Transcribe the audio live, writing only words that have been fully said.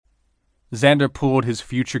Xander pulled his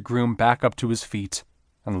future groom back up to his feet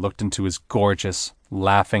and looked into his gorgeous,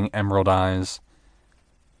 laughing emerald eyes.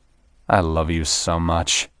 I love you so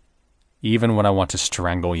much, even when I want to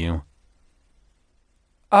strangle you.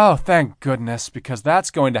 Oh, thank goodness, because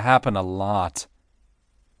that's going to happen a lot.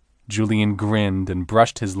 Julian grinned and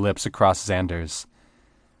brushed his lips across Xander's.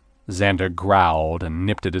 Xander growled and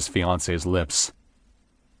nipped at his fiancée's lips.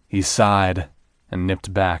 He sighed and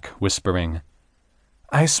nipped back, whispering,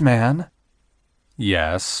 Iceman?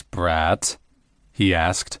 Yes, brat, he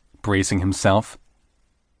asked, bracing himself.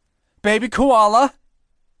 Baby koala!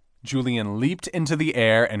 Julian leaped into the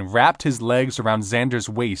air and wrapped his legs around Xander's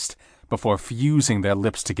waist before fusing their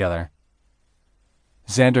lips together.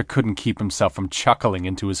 Xander couldn't keep himself from chuckling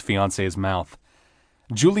into his fiancée's mouth.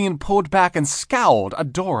 Julian pulled back and scowled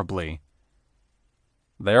adorably.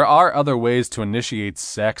 There are other ways to initiate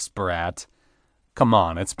sex, brat. Come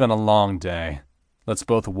on, it's been a long day. Let's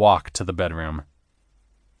both walk to the bedroom.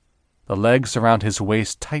 The legs around his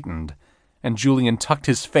waist tightened, and Julian tucked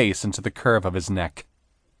his face into the curve of his neck.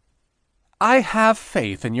 I have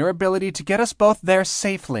faith in your ability to get us both there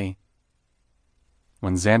safely.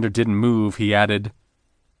 When Xander didn't move, he added,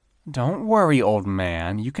 Don't worry, old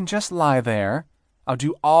man. You can just lie there. I'll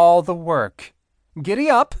do all the work. Giddy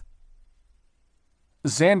up!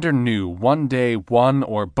 Xander knew one day one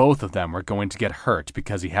or both of them were going to get hurt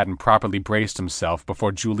because he hadn't properly braced himself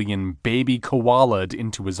before Julian baby koala'd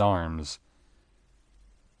into his arms.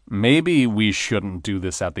 Maybe we shouldn't do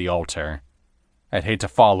this at the altar. I'd hate to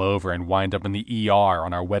fall over and wind up in the ER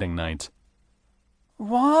on our wedding night.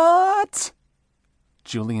 What?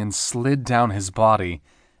 Julian slid down his body,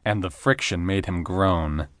 and the friction made him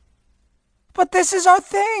groan. But this is our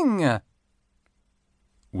thing!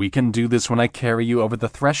 We can do this when I carry you over the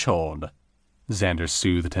threshold, Xander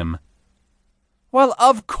soothed him. Well,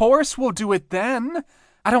 of course we'll do it then.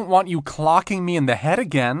 I don't want you clocking me in the head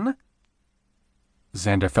again.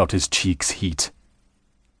 Xander felt his cheeks heat.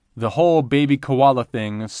 The whole baby koala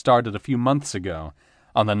thing started a few months ago,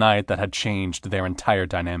 on the night that had changed their entire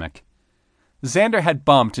dynamic. Xander had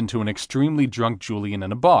bumped into an extremely drunk Julian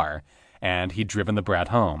in a bar, and he'd driven the brat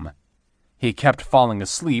home. He kept falling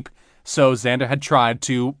asleep, so Xander had tried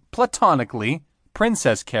to, platonically,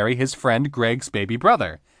 princess carry his friend Greg's baby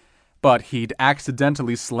brother, but he'd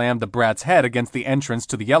accidentally slammed the brat's head against the entrance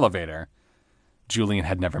to the elevator. Julian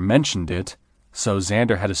had never mentioned it, so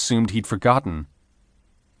Xander had assumed he'd forgotten.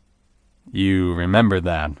 You remember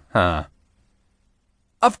that, huh?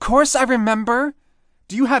 Of course I remember.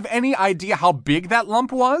 Do you have any idea how big that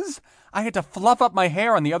lump was? I had to fluff up my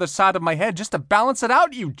hair on the other side of my head just to balance it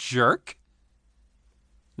out, you jerk.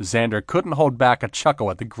 Xander couldn't hold back a chuckle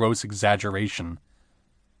at the gross exaggeration.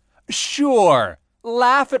 Sure,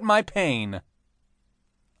 laugh at my pain.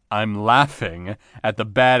 I'm laughing at the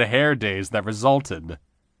bad hair days that resulted.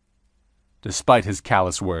 Despite his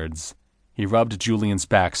callous words, he rubbed Julian's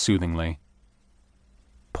back soothingly.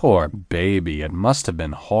 Poor baby, it must have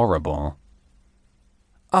been horrible.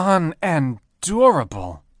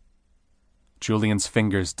 Unendurable. Julian's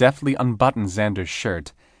fingers deftly unbuttoned Xander's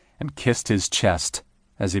shirt and kissed his chest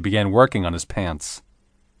as he began working on his pants.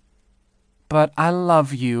 But I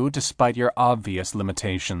love you despite your obvious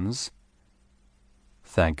limitations.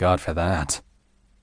 Thank God for that.